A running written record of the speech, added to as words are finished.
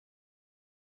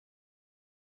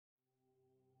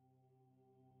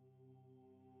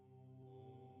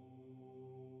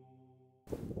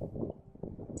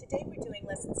Today we're doing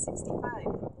Lesson 65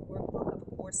 from the Workbook of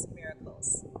A Course in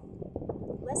Miracles.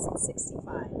 Lesson 65.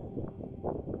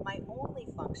 My only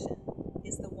function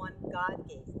is the one God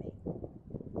gave me.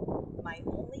 My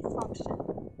only function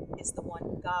is the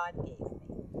one God gave me.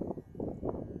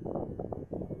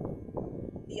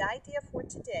 The idea for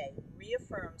today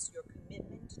reaffirms your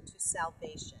commitment to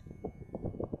salvation.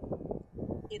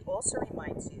 It also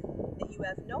reminds you that you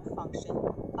have no function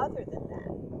other than that.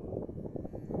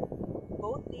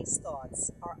 Both these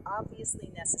thoughts are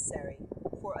obviously necessary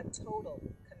for a total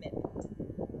commitment.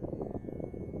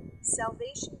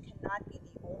 Salvation cannot be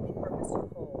the only purpose you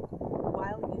hold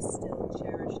while you still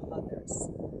cherish others.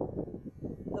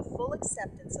 The full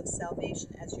acceptance of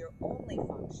salvation as your only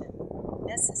function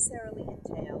necessarily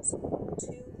entails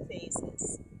two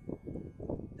phases: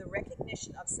 the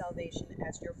recognition of salvation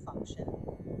as your function,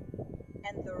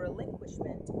 and the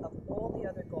relinquishment of all the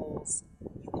other goals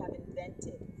you have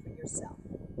invented for yourself.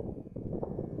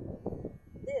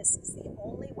 This is the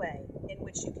only way in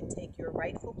which you can take your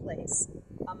rightful place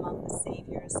among the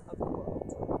saviors of the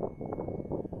world.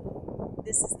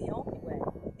 This is the only way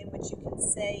in which you can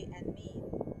say and mean,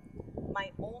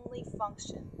 my only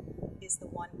function is the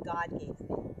one God gave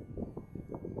me.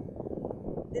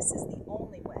 This is the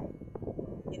only way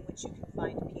in which you can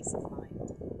find peace of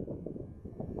mind.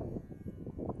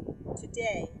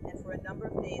 Today, and for a number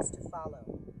of days to follow,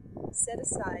 set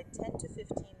aside 10 to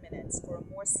 15 minutes for a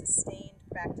more sustained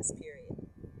practice period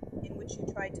in which you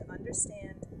try to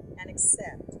understand and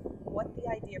accept what the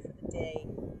idea for the day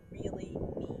really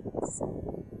means.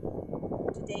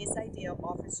 Today's idea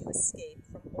offers you escape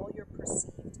from all your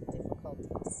perceived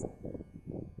difficulties.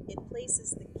 It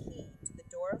places the key to the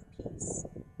door of peace,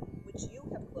 which you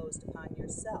have closed upon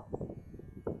yourself,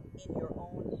 in your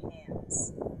own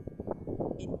hands.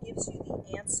 It gives you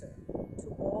the answer to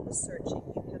all the searching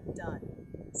you have done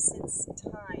since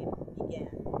time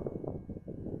began.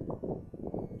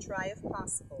 Try, if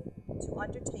possible, to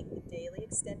undertake the daily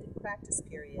extended practice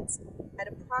periods at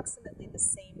approximately the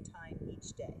same time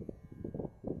each day.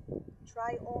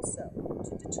 Try also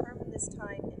to determine this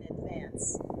time in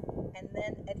advance and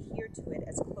then adhere to it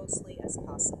as closely as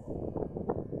possible.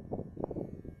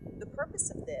 The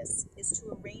purpose of this is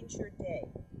to arrange your day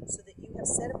so that you have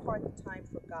set apart the time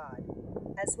for God,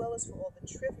 as well as for all the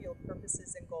trivial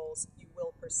purposes and goals you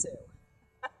will pursue.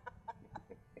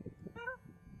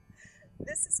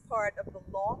 This is part of the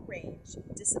long-range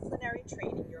disciplinary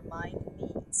training your mind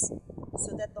needs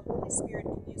so that the Holy Spirit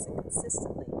can use it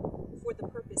consistently for the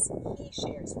purpose He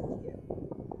shares with you.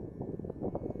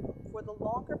 For the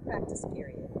longer practice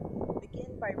period,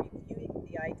 begin by reviewing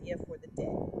the idea for the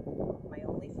day. My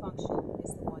only function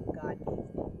is the one God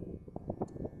gave me.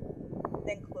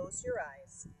 Then close your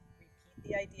eyes, repeat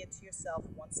the idea to yourself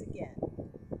once again,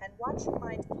 and watch your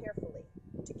mind carefully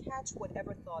to catch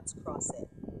whatever thoughts cross it.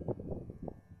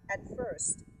 At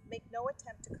first, make no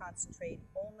attempt to concentrate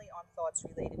only on thoughts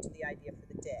related to the idea for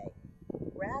the day.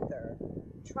 Rather,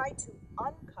 try to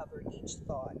uncover each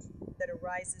thought that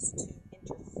arises to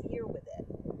interfere with it.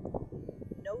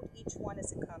 Note each one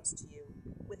as it comes to you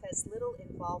with as little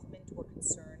involvement or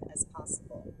concern as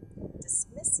possible,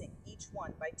 dismissing each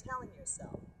one by telling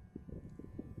yourself,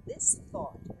 this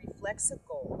thought reflects a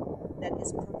goal that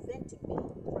is preventing me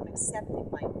from accepting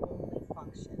my only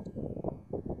function.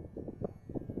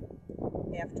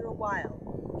 After a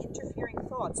while, interfering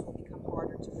thoughts will become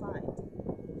harder to find.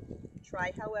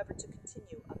 Try, however, to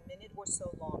continue a minute or so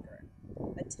longer,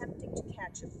 attempting to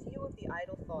catch a few of the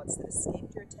idle thoughts that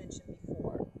escaped your attention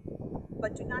before,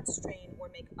 but do not strain or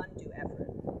make undue effort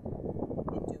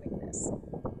in doing this.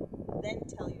 Then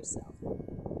tell yourself,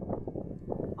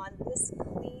 on this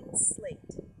clean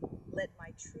slate, let my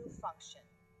true function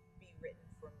be written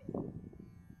for me.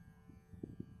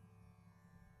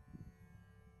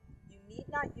 You need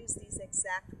not use these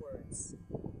exact words,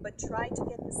 but try to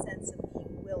get the sense of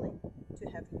being willing to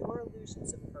have your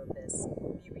illusions of purpose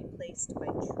be replaced by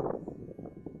truth.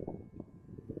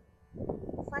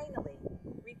 Finally,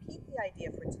 repeat the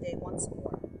idea for today once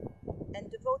more,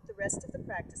 and devote the rest of the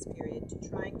practice period to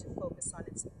trying to focus on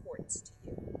its importance to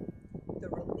you, the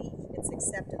relief its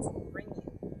acceptance will bring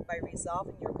you by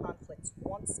resolving your conflicts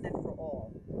once and for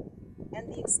all, and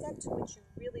the extent to which you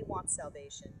really want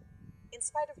salvation, in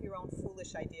spite of your own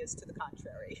foolish ideas to the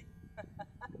contrary.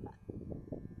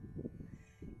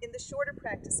 In the shorter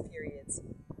practice periods,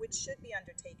 which should be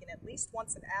undertaken at least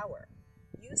once an hour,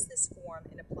 use this form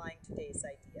in applying today's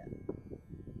idea.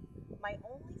 My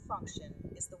only function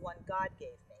is the one God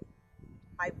gave me.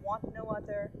 I want no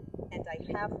other, and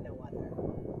I have no other.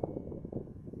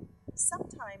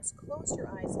 Sometimes close your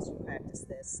eyes as you practice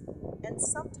this, and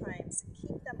sometimes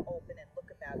keep them open and look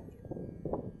about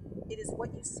It is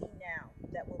what you see now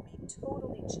that will be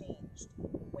totally changed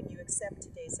when you accept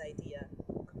today's idea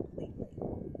completely.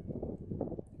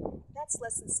 That's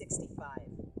lesson 65.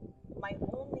 My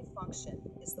only function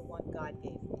is the one God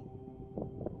gave me.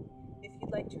 If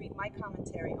you'd like to read my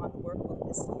commentary on the workbook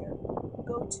this year,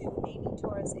 go to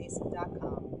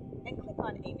amytorresacing.com and click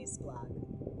on Amy's blog.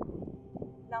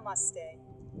 Namaste.